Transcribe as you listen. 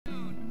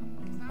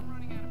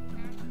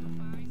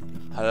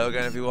Hello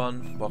again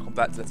everyone, welcome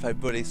back to Let's Play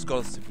Bully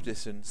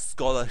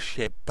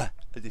Scholarship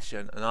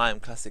Edition, and I am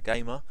Classic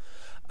Gamer.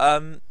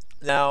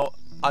 Now,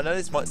 I know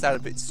this might sound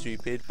a bit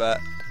stupid, but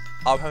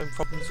I'm having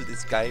problems with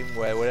this game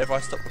where whenever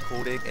I stop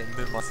recording it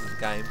minimises the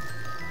game,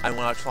 and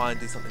when I try and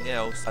do something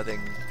else, I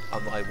think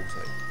I'm not able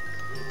to.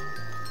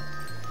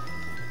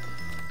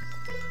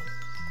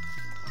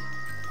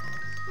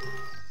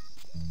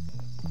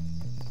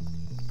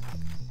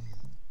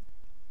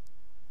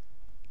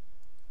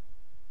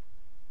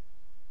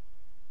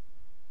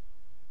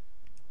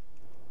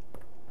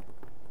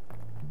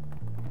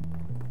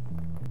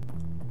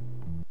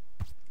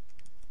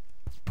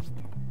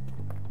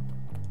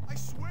 I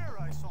swear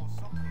I saw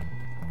something.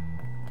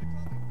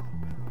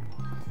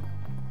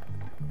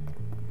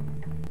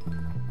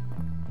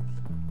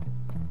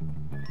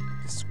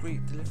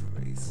 Discrete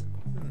deliveries.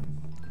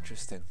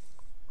 Interesting.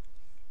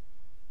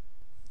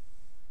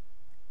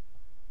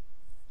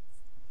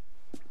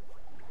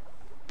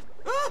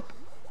 Ah!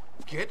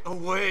 Get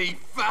away,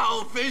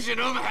 foul vision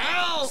of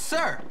hell!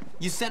 Sir,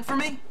 you sent for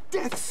me?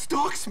 Death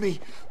stalks me,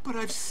 but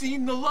I've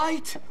seen the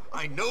light.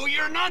 I know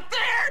you're not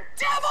there,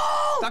 devil!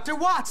 Dr.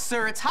 Watts,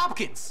 sir, it's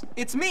Hopkins.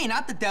 It's me,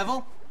 not the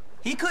devil.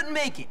 He couldn't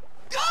make it.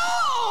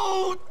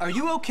 Oh! Are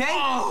you okay?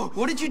 Oh!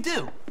 What did you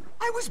do?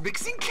 I was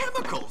mixing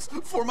chemicals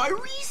for my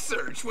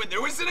research when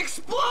there was an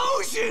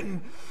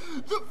explosion.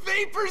 The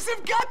vapors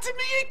have got to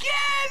me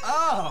again!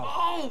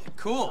 Oh,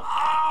 cool.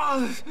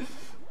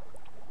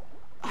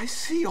 I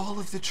see all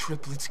of the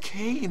triplets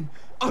came.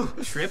 Oh,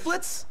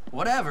 Triplets?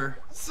 Whatever.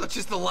 such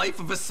is the life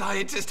of a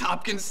scientist,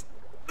 Hopkins.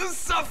 The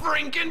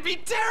suffering can be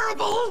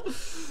terrible.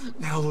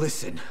 Now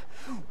listen,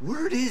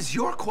 word is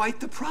you're quite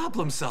the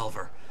problem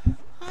solver.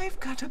 I've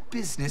got a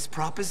business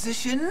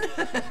proposition.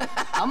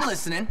 I'm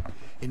listening.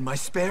 In my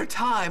spare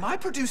time, I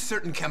produce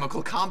certain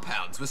chemical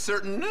compounds with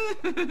certain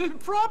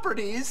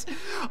properties.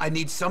 I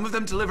need some of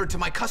them delivered to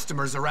my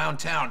customers around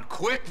town.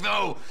 Quick,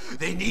 though.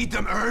 They need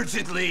them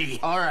urgently.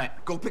 All right,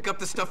 Go pick up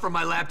the stuff from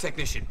my lab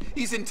technician.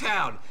 He's in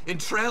town, in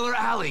Trailer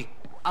Alley.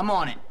 I'm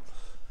on it.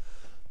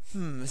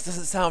 This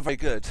doesn't sound very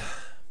good.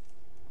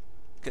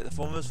 Get the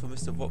formulas for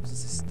Mr. Watts'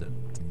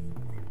 assistant.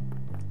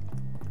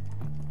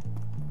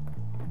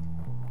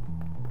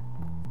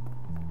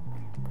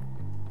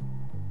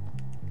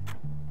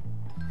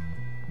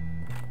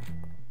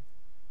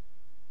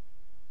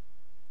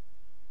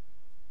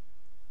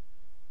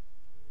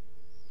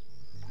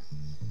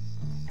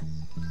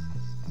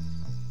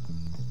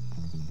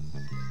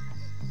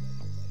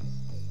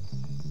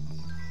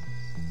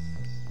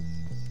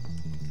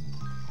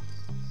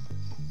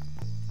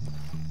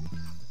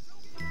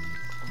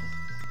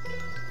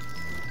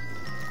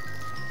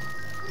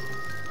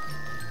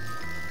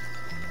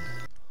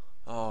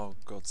 Oh,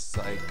 God's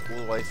sake,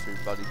 all the way through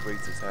bloody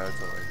Breeder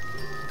territory.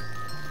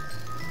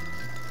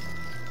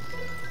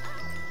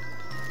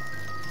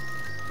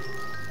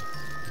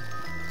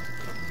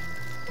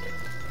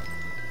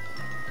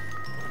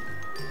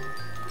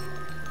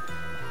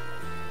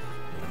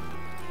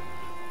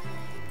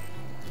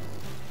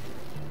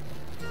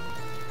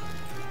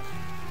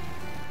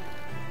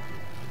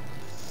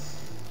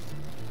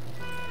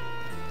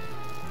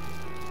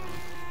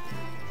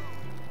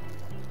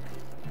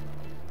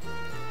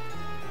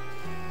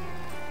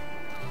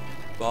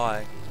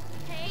 Bye.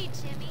 Hey,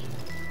 Jimmy.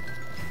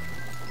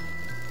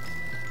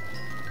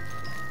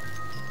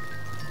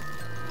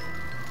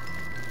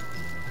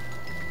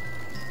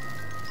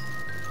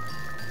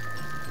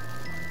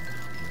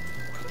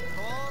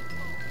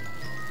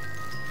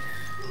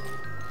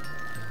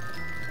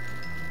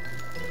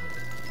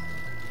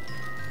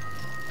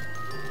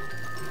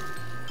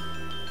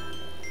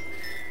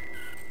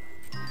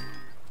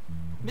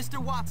 Mr.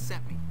 Watts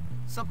sent me.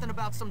 Something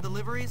about some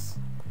deliveries?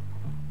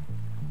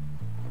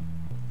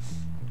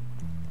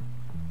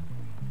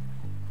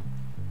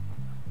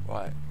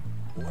 Right,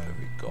 what have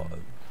we got?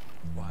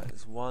 Right,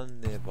 there's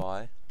one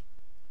nearby.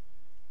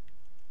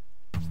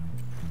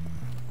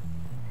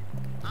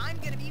 I'm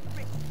gonna be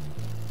rich.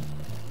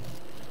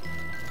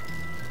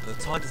 The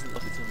time doesn't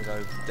look like it's going to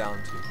go down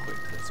too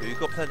quickly, so you've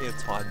got plenty of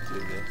time to do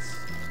this.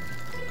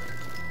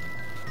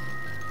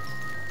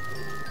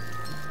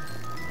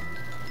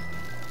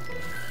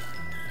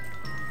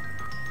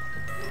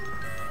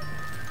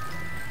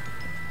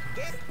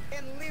 Guest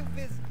can leave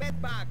his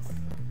bed box.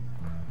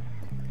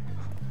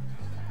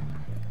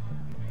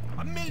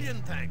 A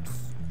million thanks.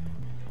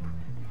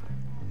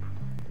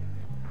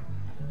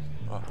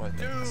 Right, right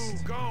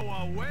next. go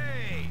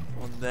away.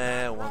 One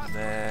there, and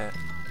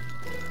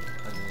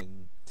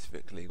then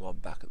typically one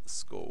back at the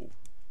school.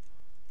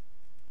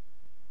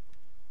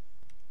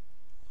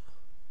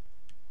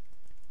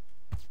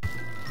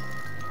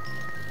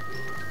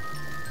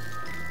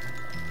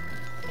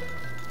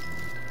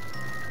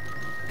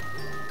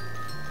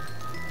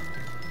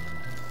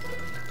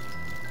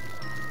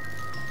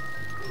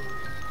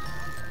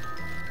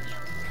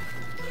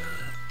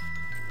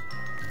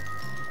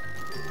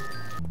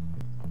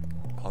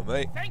 Oh,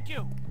 mate. Thank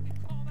you.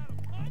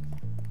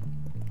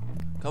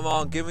 Come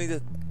on, give me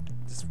the...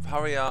 Just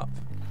hurry up.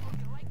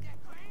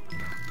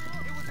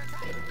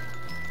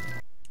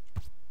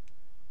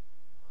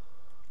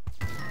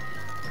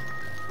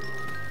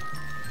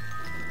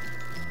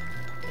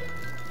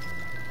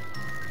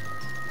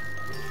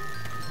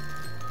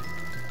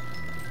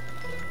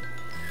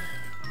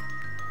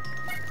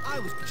 I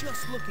was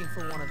just looking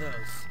for one of those.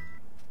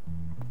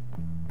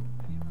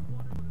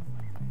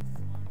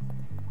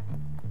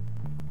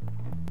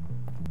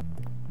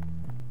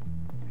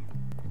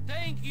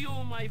 Thank you,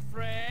 my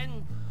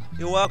friend.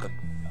 You're welcome.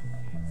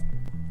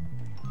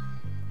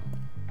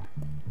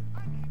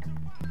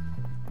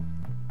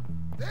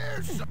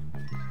 There's some...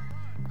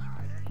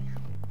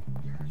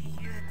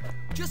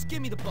 Just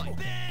give me the bike.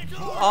 You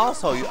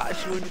arsehole, you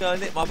actually wouldn't go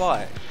and nick my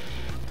bike.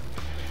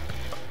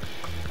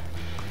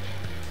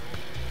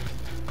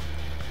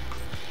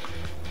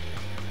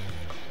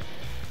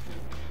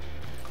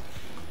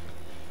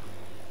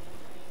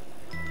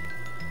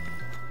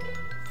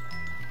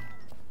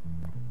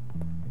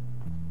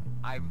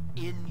 I'm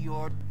in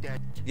your debt.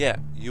 Yeah,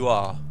 you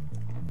are.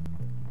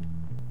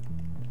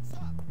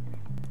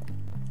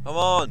 Come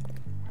on!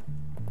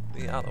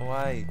 Get out of the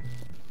way.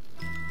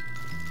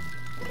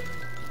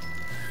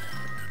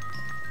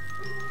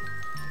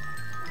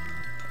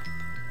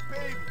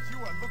 Babies, you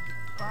are looking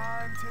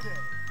fine today.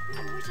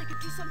 I wish I could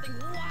do something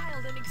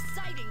wild and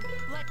exciting,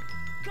 like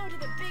go to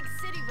the big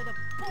city with a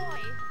boy.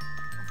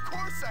 Of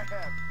course I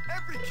have.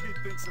 Every kid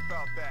thinks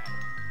about that.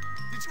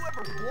 Did you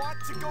ever want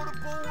to go to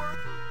Bulworth?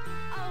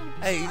 Oh,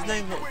 Hey, his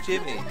name's not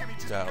Jimmy,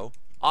 Joe.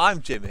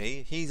 I'm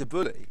Jimmy, he's a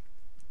bully.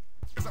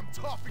 Because I'm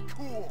tough and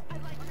cool.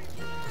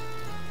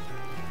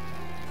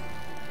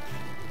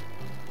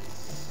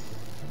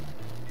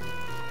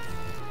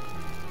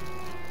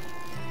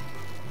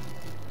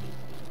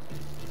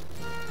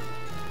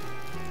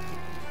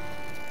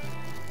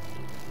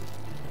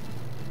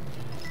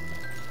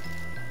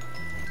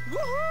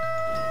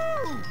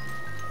 Woohoo!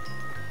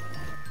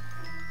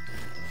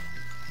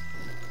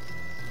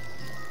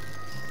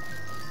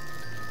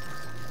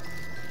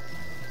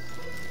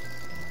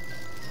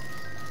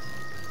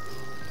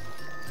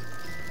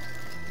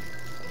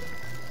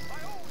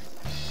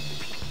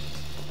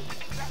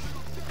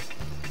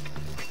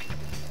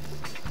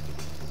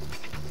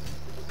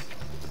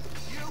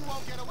 You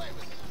won't get away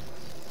with it.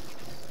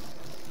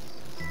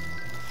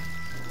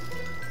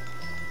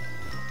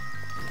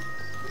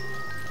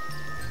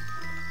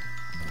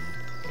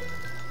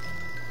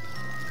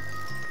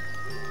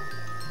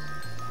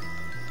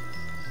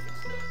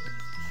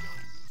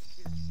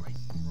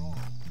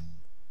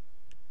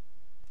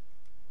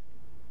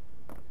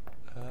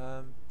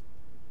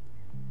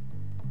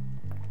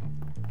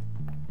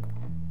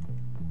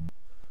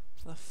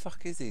 What the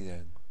fuck is he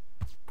then?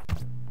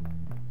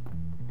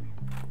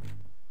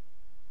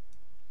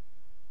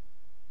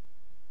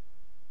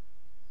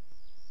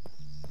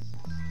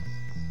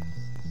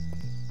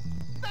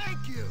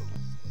 Thank you.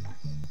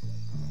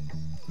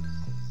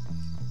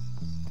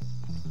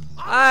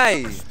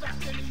 Hey!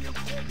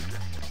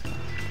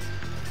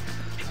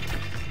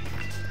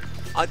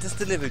 I just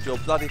delivered your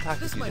bloody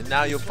packages and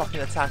now you're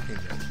fucking attacking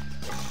me.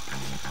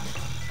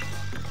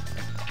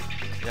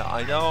 Yeah,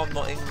 I know I'm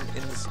not in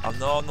this. I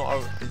know I'm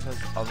not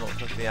supposed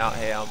to be out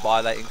here. I'm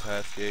violating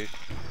curfew.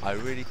 I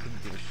really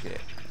couldn't give a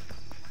shit.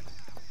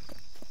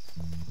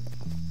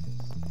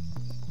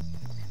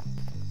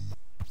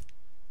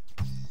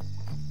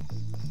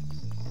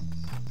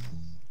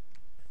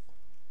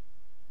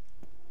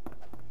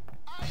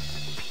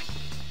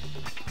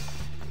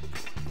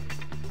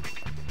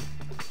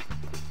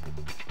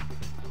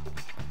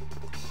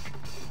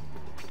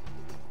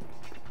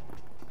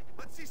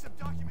 Let's see some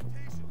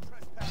documentation,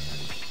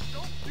 trespassers.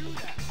 Don't do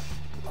that.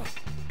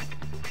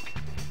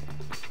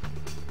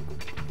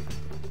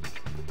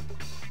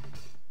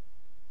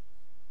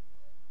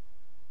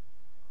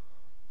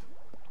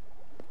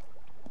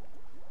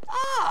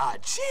 Ah,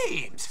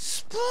 James,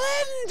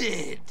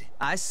 splendid.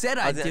 I said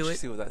I I'd didn't do actually it.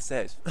 see what that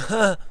said.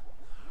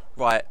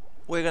 Right,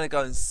 we're gonna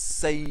go and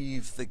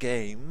save the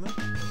game.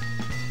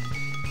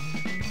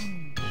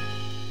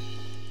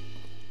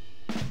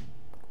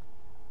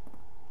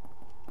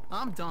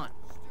 I'm done.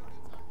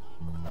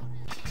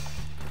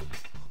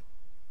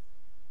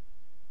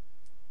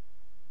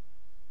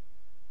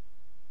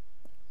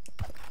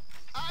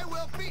 I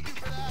will beat you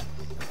for that.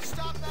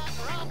 Stop that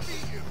or I'll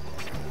beat you.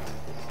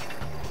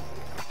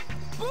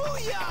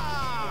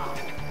 Booyah!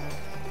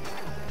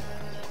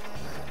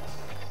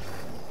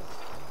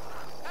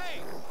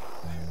 Hey!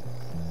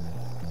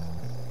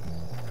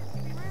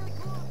 it'd be really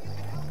cool if you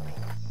could help me.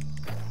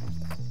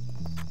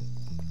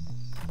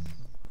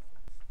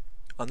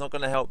 I'm not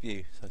gonna help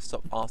you, so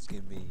stop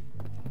asking me.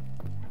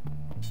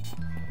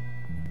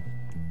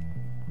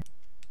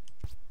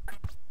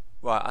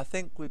 Right, I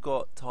think we've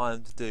got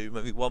time to do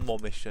maybe one more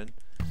mission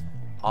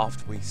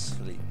after we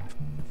sleep.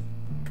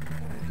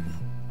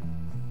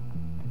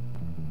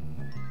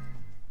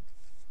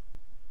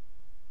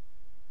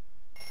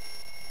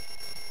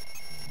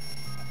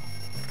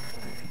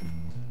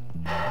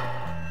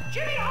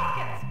 Jimmy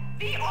Hopkins,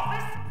 the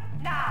office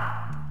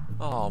now.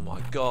 Oh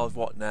my god,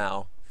 what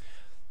now?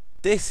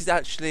 This is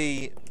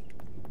actually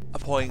a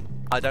point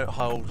I don't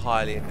hold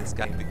highly in this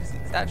game because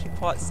it's actually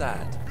quite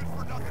sad.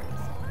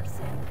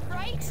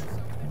 Right?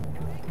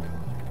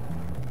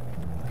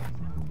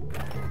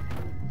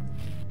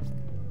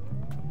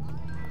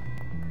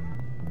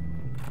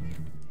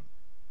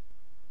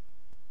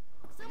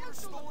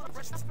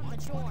 just from the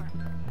dorm.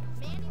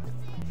 Manny was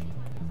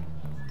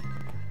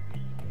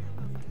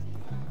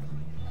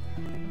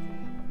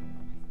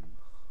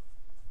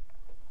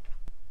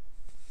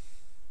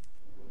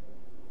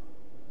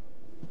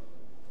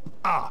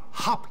Ah,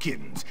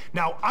 Hopkins.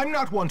 Now, I'm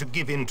not one to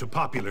give in to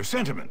popular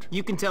sentiment.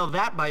 You can tell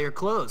that by your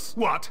clothes.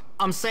 What?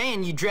 I'm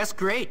saying you dress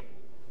great.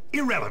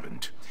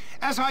 Irrelevant.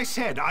 As I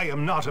said, I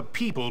am not a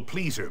people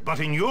pleaser,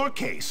 but in your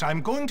case,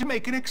 I'm going to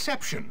make an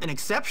exception. An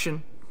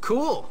exception?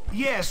 Cool.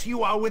 Yes,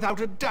 you are without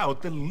a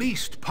doubt the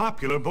least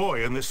popular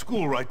boy in the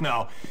school right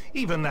now.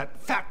 Even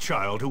that fat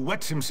child who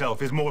wets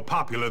himself is more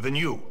popular than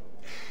you.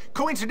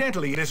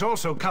 Coincidentally, it has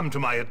also come to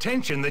my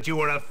attention that you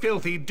are a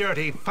filthy,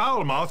 dirty,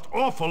 foul-mouthed,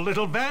 awful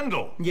little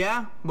vandal.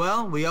 Yeah,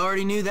 well, we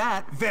already knew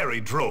that. Very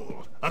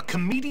droll. A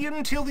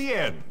comedian till the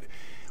end.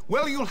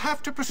 Well, you'll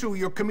have to pursue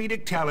your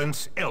comedic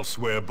talents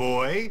elsewhere,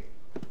 boy.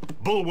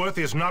 Bullworth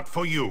is not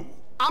for you.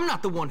 I'm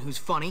not the one who's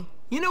funny.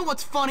 You know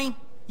what's funny?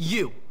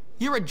 You.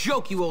 You're a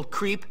joke, you old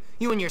creep.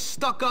 You and your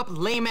stuck-up,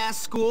 lame-ass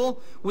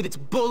school with its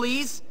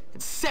bullies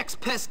and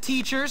sex-pest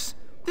teachers.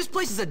 This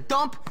place is a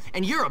dump,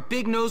 and you're a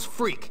big-nosed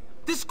freak.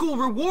 This school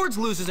rewards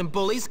losers and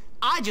bullies.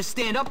 I just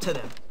stand up to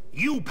them.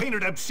 You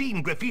painted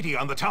obscene graffiti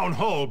on the town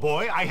hall,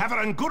 boy. I have it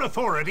on good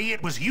authority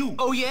it was you.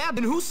 Oh yeah?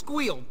 Then who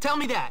squealed? Tell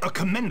me that. A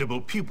commendable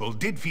pupil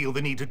did feel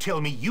the need to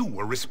tell me you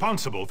were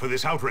responsible for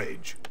this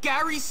outrage.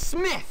 Gary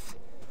Smith!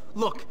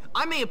 Look,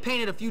 I may have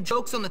painted a few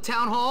jokes on the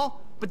town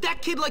hall, but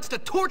that kid likes to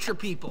torture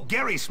people.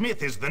 Gary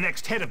Smith is the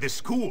next head of this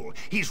school.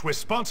 He's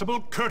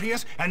responsible,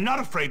 courteous, and not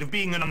afraid of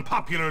being an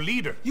unpopular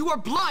leader. You are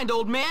blind,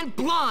 old man,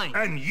 blind!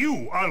 And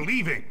you are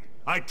leaving.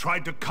 I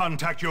tried to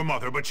contact your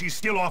mother, but she's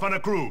still off on a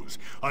cruise.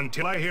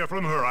 Until I hear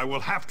from her, I will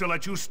have to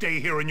let you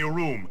stay here in your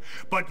room.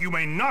 But you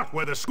may not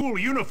wear the school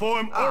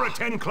uniform or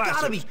attend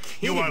classes. Gotta be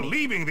kidding You are me.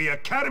 leaving the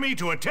academy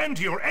to attend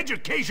to your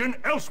education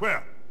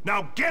elsewhere.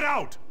 Now get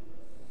out!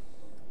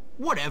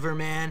 Whatever,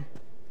 man.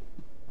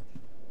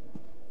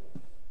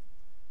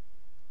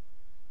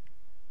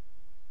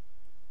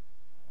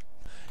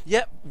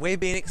 Yep, we're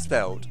being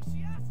expelled.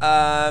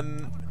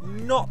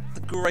 Not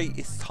the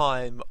greatest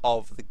time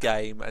of the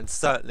game, and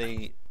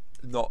certainly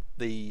not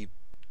the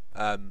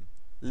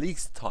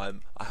least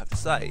time, I have to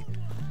say.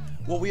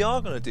 What we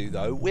are going to do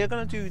though, we're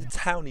going to do the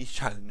Townies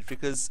challenge,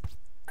 because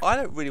I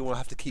don't really want to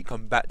have to keep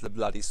coming back to the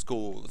bloody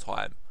school all the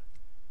time.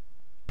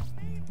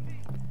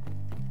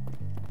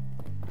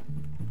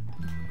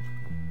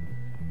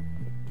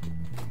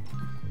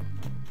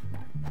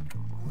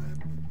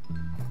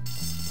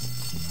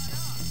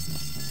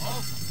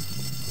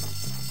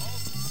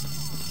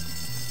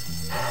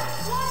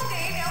 One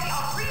day there'll be a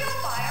real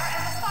fire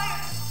and the fire...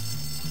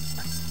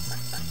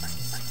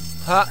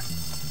 Ha!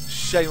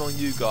 Shame on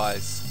you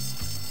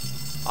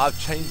guys. I've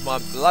changed my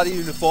bloody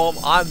uniform.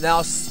 I'm now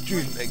a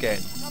student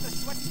again.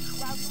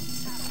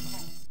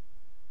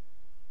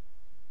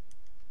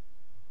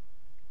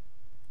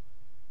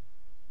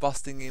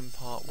 Busting in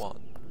part 1.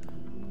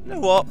 You know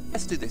what?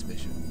 Let's do this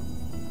mission.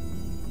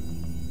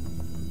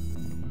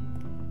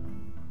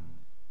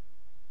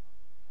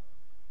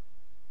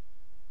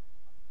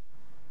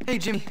 Hey,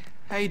 Jimmy.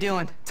 How you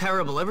doing?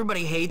 Terrible.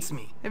 Everybody hates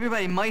me.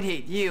 Everybody might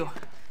hate you,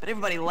 but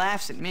everybody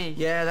laughs at me.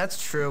 Yeah,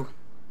 that's true.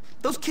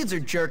 Those kids are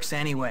jerks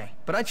anyway,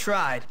 but I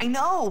tried. I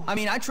know. I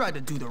mean, I tried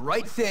to do the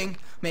right thing,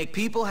 make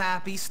people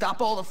happy,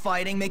 stop all the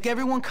fighting, make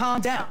everyone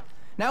calm down.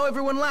 Now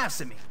everyone laughs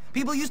at me.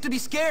 People used to be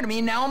scared of me,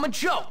 and now I'm a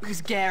joke. It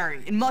was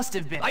Gary. It must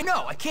have been. I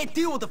know. I can't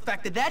deal with the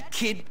fact that that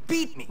kid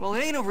beat me. Well,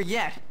 it ain't over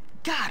yet.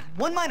 God,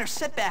 one minor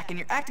setback and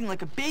you're acting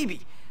like a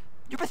baby.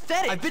 You're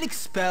pathetic. I've been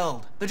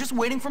expelled. They're just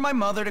waiting for my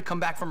mother to come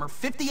back from her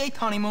 58th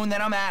honeymoon,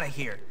 then I'm out of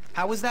here.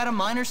 How is that a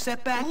minor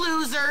setback?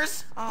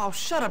 Losers! Oh,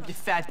 shut up, you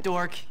fat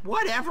dork.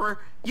 Whatever.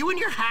 You and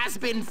your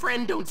has-been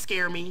friend don't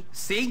scare me.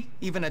 See?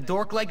 Even a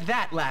dork like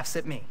that laughs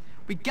at me.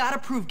 We gotta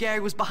prove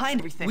Gary was behind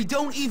everything. We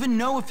don't even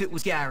know if it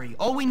was Gary.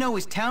 All we know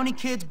is Townie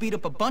kids beat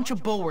up a bunch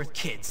of Bullworth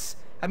kids.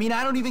 I mean,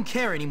 I don't even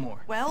care anymore.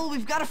 Well,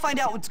 we've gotta find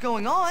out what's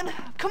going on.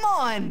 Come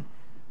on!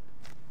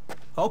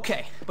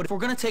 Okay, but if we're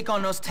gonna take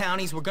on those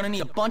Townies, we're gonna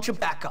need a bunch of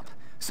backup.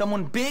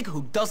 Someone big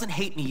who doesn't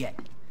hate me yet.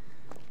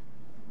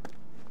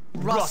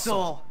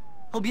 Russell!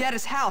 He'll be at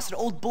his house at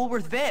Old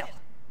Bullworth Vale.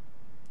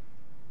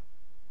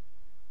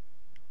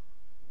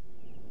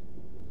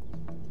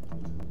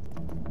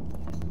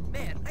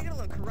 Man, I gotta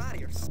learn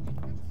karate or something.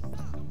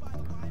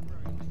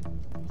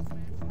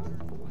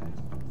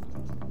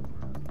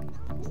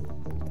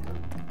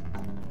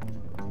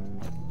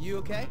 You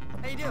okay?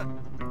 How you doing?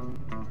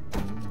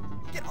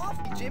 Get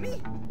off me,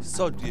 Jimmy!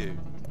 Sod you.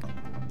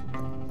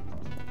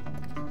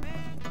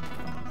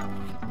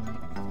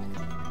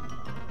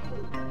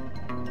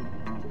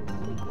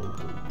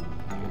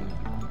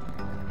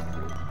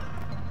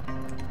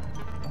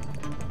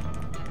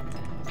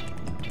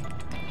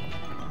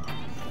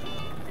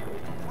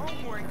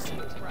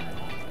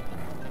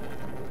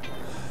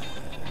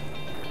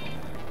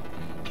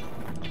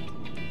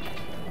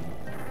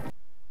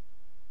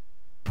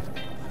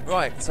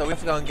 Right, so we have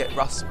to go and get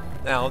Russell.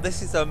 Now,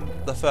 this is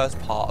the first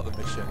part of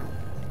the mission.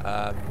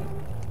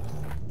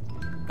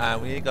 And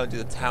we need to go and do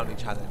the townie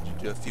challenge and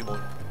do a few more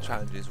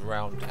challenges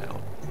around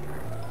town.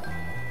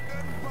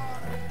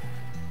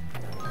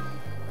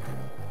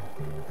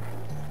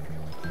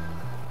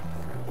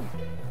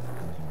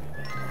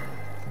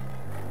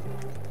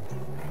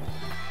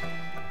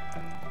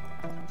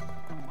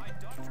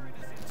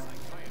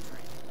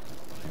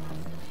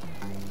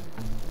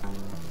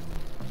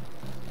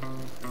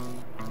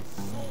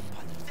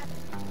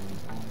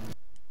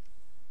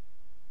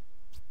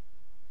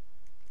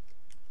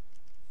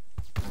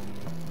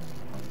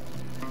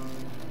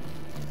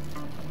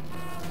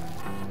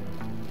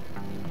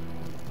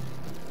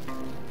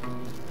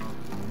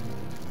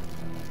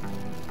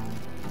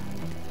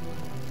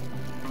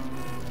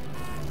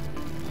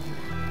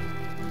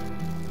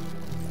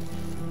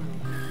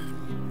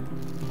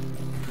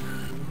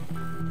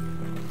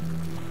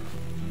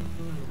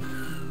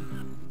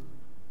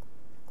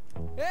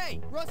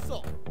 Hey,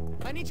 Russell!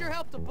 I need your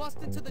help to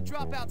bust into the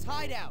Dropout's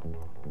hideout.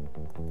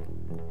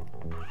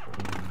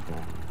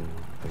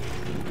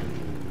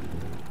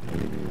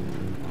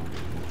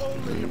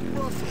 Only if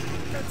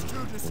Russell gets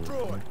too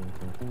destroyed.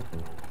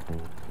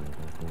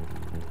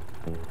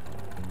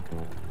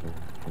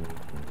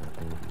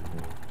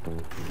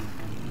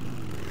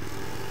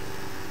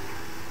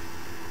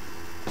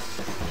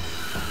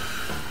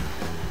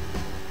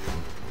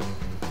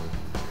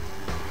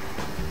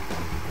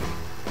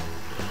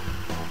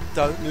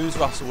 Don't lose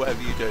Russell,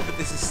 whatever you do, but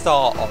this is the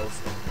start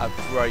of a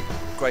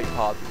great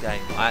part of the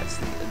game. I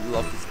actually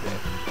love this bit.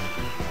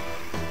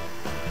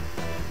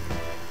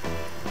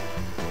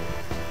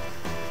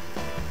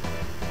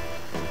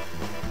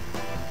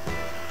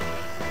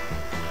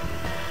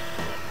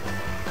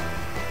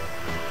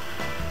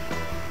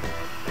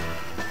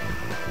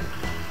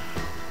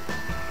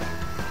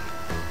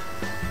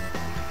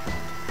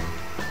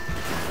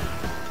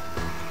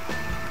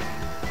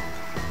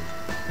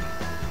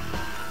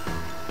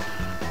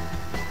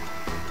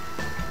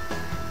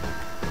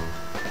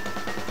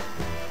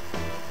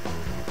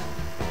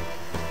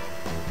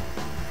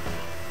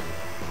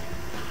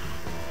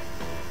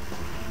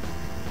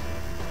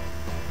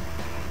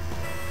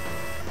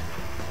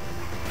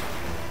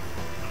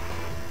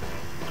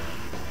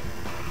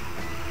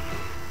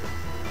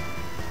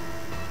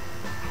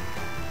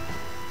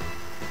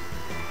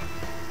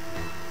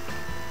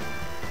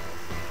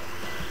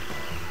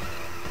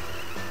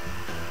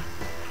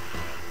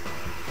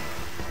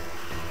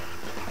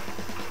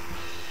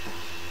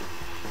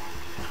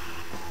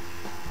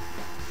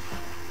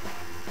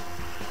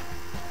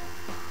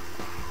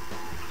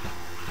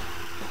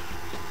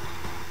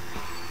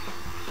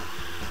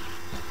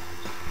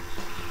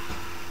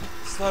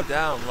 Slow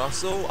down,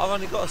 Russell. I've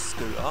only got a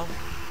scooter.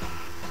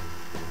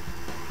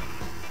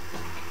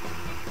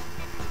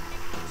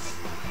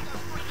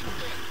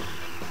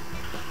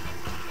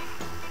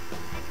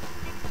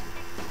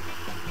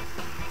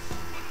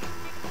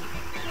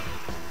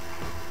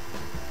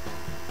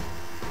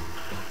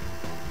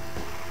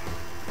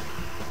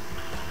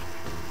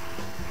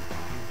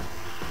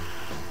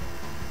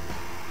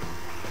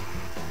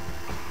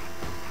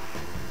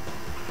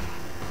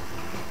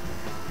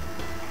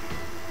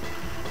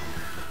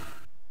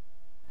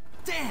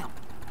 Damn!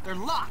 They're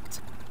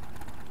locked!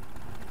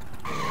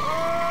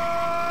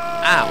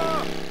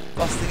 Ow!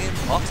 Busting in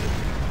bottom.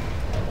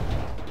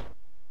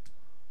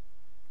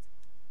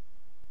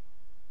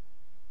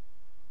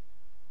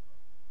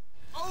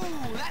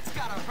 Oh, that's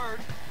gotta hurt!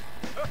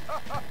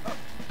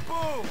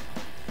 Boom!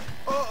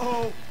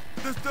 Uh-oh!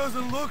 This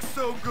doesn't look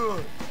so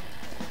good!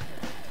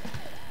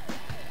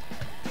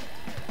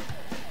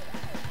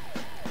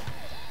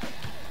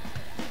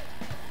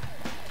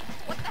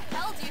 What the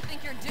hell do you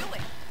think you're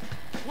doing?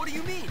 What do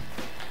you mean?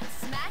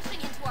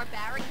 Smashing into our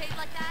barricade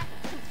like that?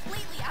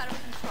 Completely out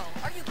of control.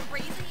 Are you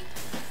crazy?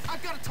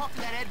 I've gotta talk to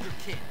that Edgar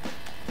kid.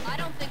 I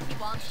don't think he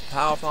wants to.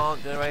 Power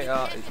plant generator You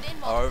can't get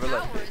in while are the power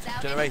overloaded. is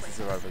out Generators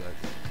anyway. are overloaded.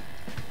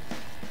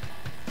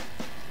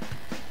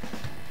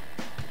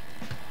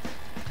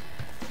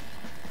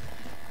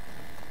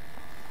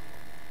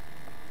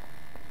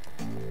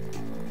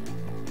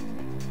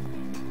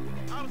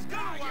 I was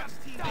gonna watch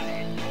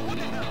TV! What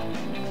the hell?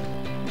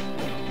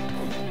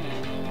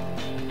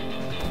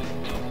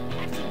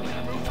 Action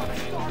man moves on a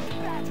starved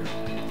badger!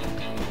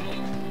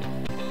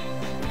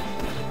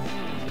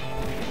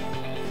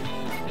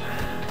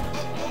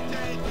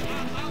 Okay,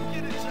 I'll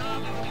get a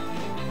job.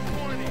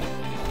 Morning.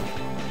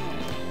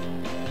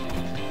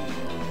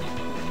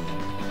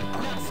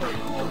 Not so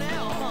cool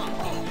now, huh?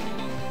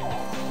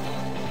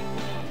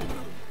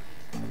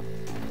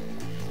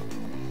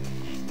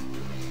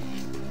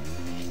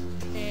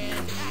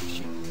 And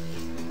action.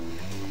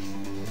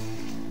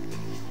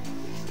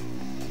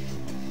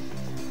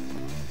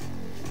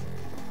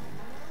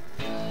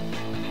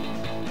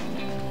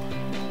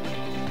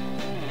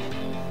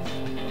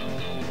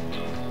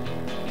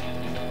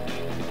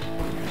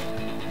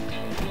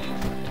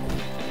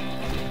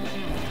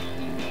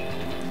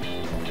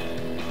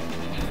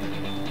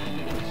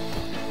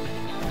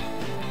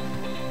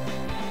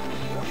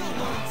 You'll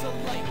learn to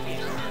like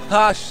it.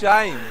 Ah,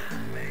 shame!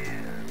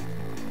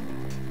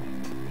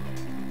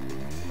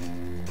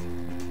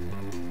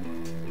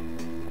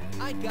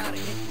 I gotta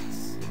hit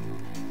this.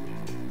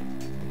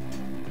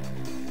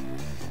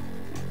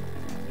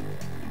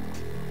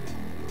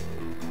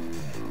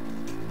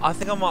 I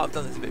think I might have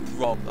done this a bit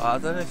wrong. I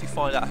don't know if you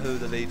find out who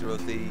the leader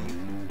of the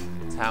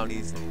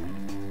townies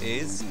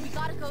is. We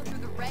gotta go through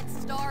the Red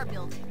Star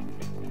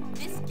building.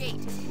 This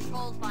gate is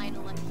controlled by an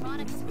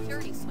electronic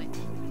security switch.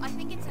 I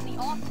think it's in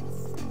the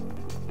office.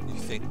 You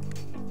think?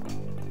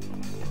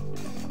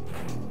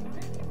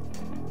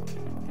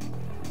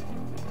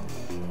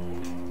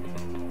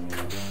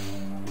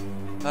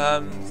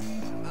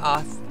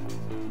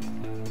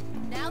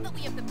 Now that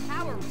we have the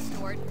power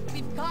restored,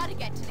 we've got to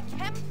get to the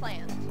chem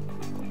plant.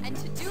 And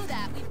to do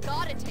that, we've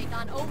got to take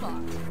on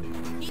Omar.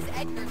 He's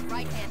Edgar's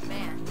right-hand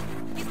man.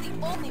 He's the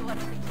only one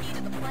with the key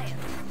to the plant.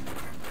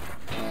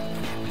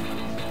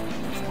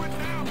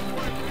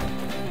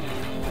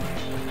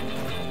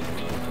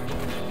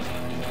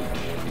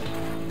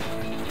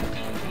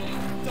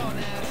 Don't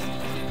ask.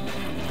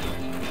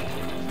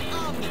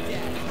 I'm the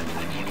dad.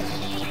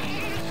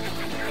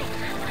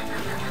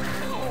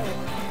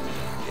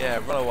 Yeah,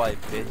 run away,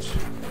 bitch.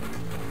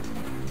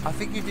 I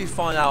think you do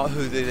find out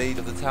who the leader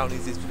of the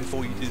townies is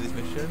before you do this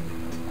mission.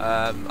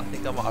 I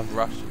think I might have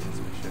rushed this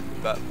mission,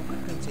 but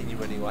we'll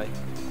continue anyway.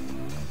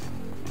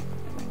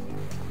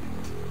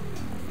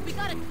 We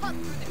gotta cut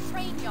through the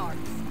train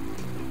yards.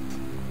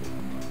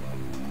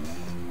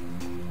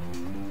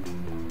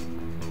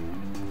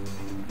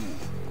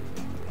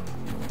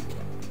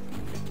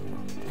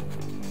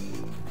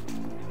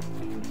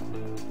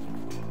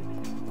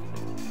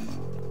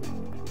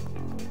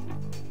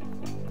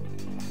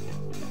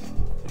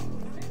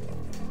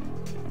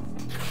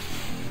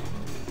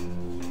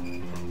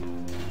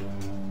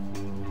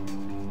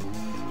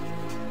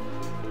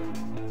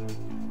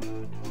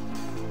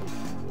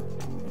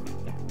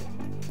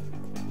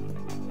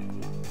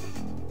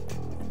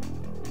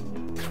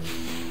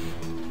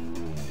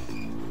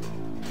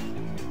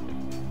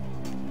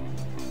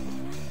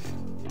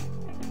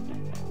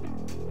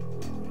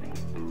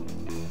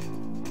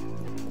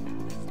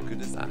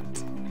 Good as that.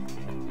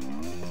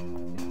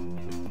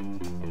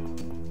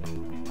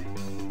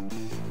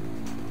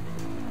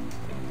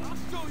 I'll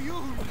show you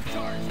who's in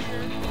charge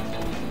here.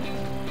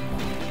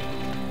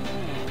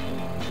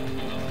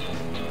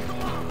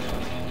 Come on.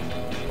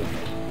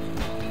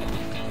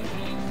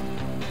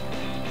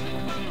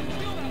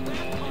 Feel that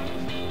last punch.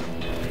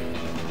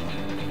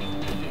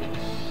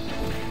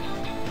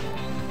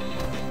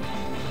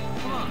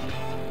 Come on,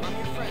 I'm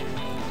your friend.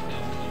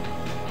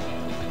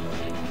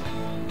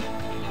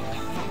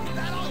 Is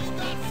that all you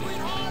got,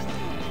 sweetheart?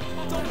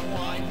 Don't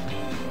whine.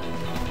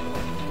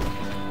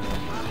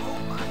 I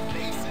hope my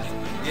face is...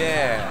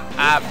 Yeah,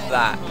 ab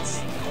that.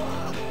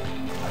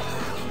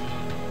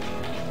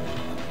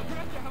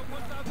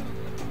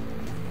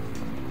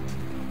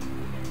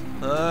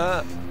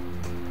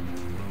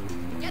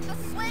 Get the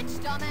switch,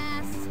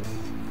 dumbass.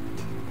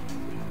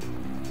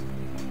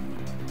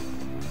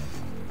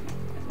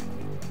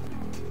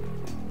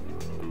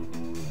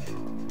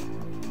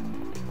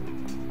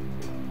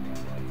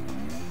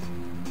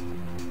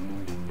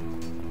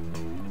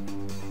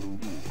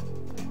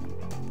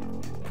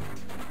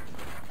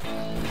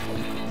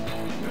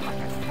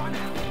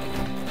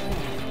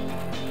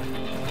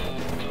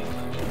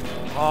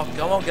 Oh,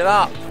 come on, get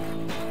up.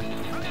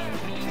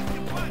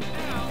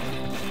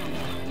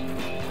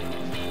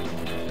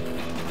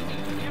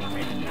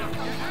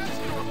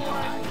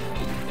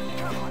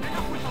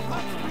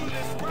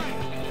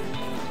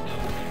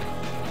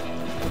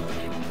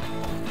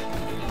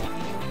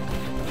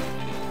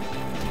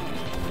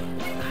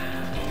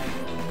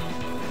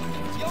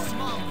 Yo,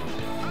 Mom.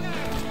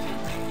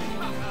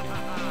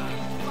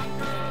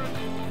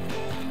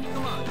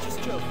 Come on, just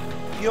joke.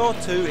 You're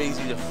too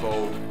easy to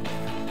fool.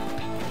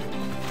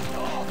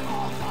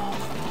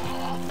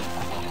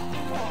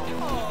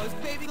 Oh, is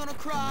baby gonna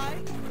cry?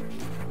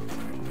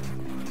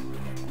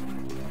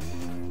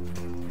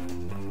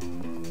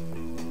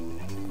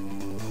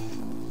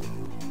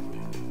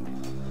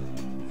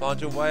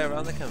 Find your way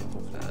around the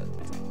chemical plant.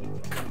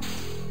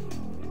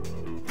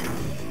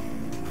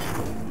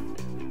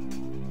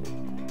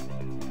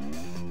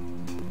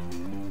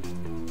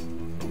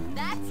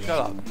 That's Shut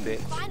it. up,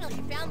 bitch. Finally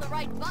found the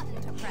right button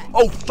to press.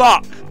 Oh,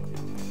 fuck!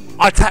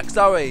 I attacked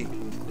Zoe.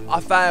 I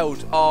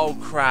failed. Oh,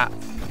 crap.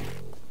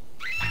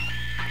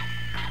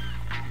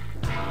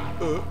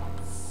 Oops.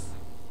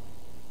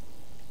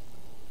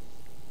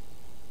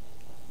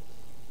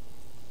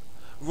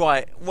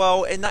 Right,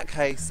 well, in that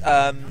case,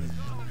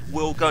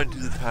 we'll go and do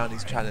the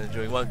Townies challenge,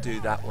 and we won't do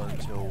that one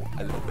until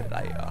a little bit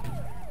later.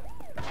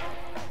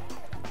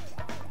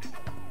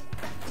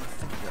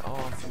 There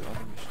are a few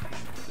other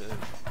missions to do.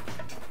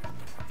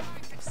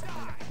 What's the main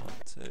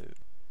part 2?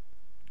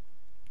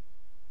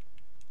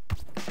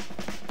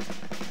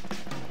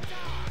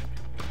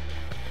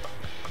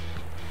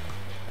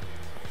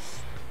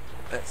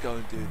 Let's go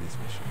and do this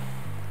mission.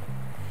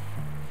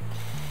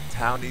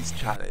 Townies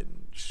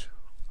challenge.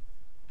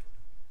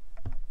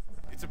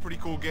 It's a pretty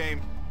cool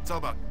game. It's all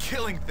about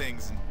killing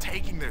things and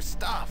taking their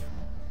stuff.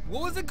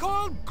 What was it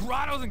called?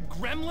 Grottos and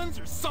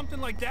Gremlins or something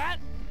like that?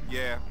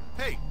 Yeah.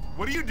 Hey,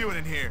 what are you doing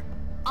in here?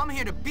 I'm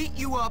here to beat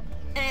you up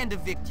and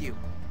evict you.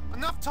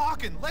 Enough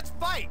talking, let's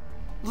fight!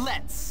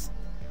 Let's.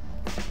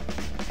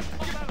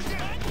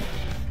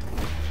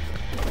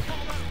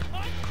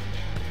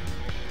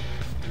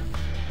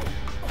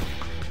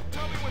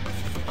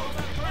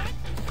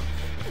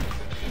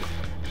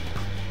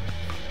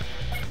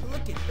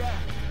 Look at that.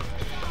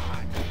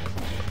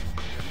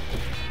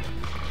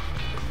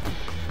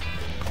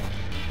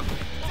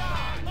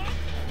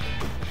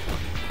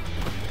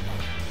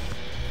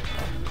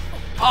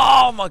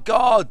 Oh my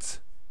god!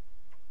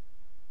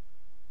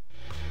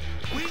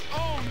 We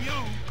own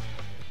you!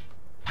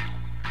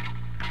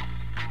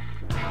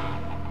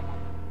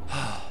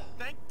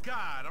 Thank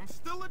God, I'm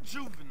still a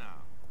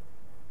juvenile.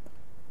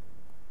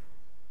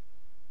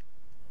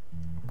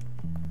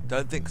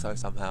 Don't think so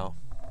somehow.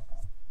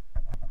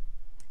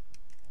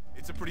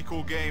 It's a pretty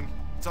cool game.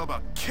 It's all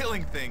about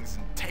killing things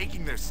and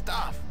taking their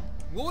stuff.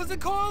 What was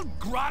it called?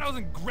 Grottos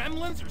and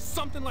Gremlins or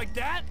something like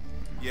that?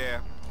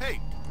 Yeah.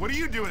 Hey, what are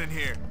you doing in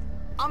here?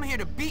 I'm here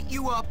to beat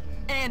you up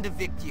and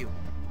evict you.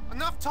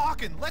 Enough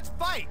talking, let's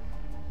fight!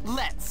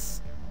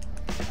 Let's.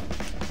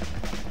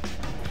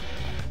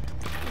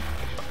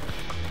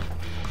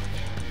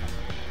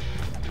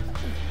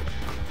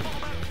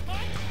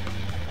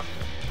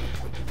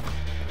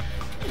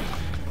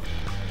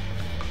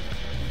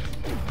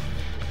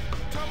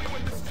 Tell me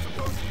when this is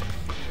supposed to be.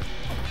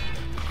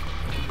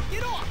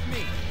 Get off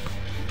me!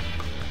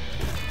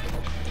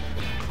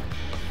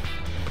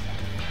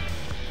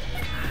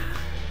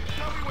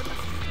 Tell me when this is.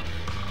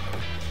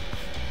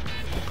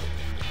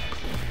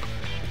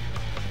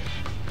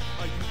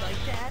 Oh, you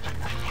like that?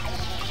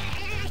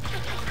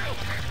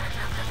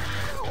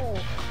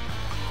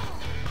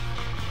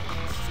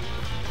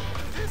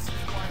 This is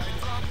why I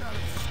dropped out of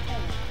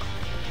school.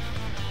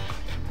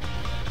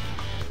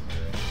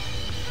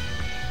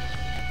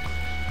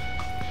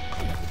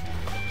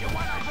 You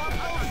wanna rub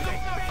those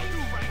things up you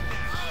right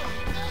now?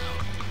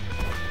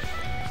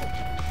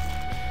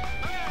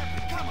 I'm gonna have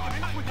to come on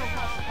in with your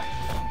mouth.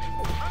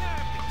 I'm gonna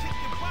have to kick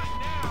your butt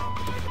now.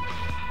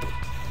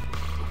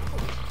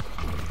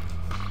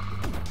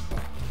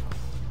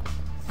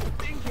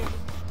 Thinking.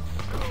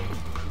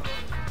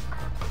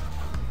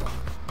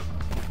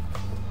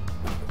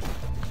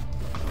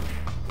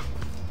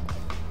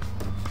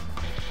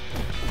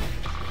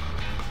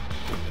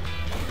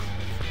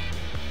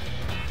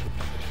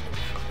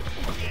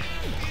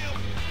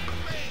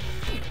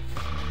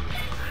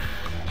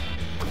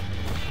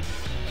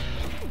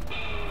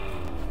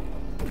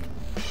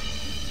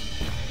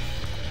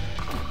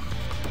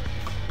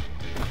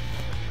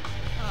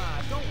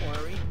 Don't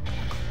worry.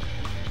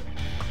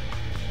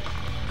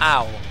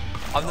 Ow.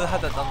 I've never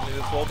had that done to me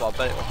before, but I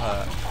bet it'll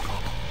hurt.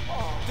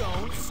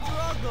 Don't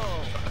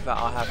struggle. In fact,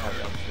 I have had it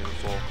done to me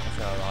before. I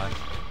say I lie.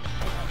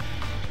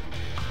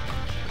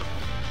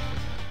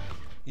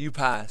 You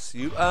pass.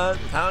 You earn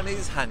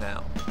County's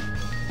Hangout.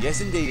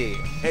 Yes, indeedy.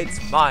 It's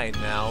mine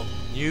now.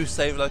 New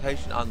save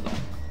location unlocked.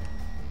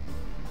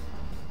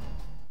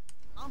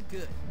 I'm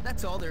good.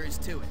 That's all there is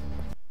to it.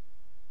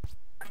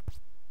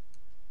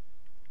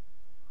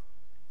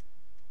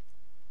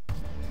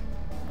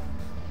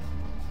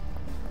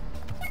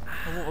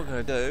 And what we're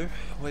going to do,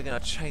 we're going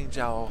to change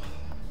our...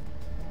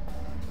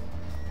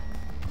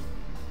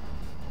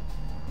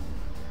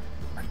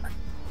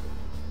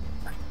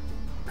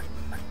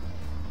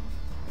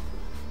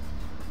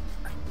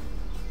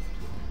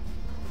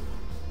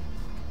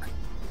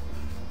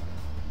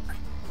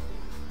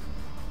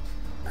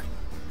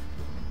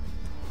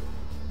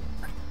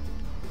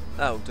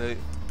 That'll do.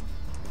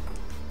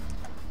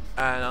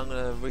 And I'm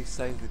going to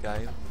resave the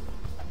game.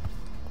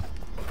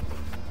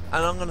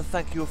 And I'm going to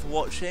thank you all for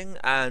watching,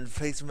 and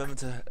please remember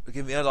to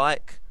give me a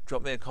like,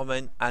 drop me a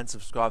comment, and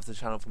subscribe to the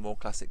channel for more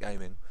classic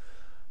gaming.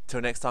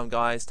 Till next time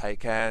guys,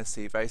 take care,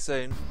 see you very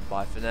soon,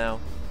 bye for now.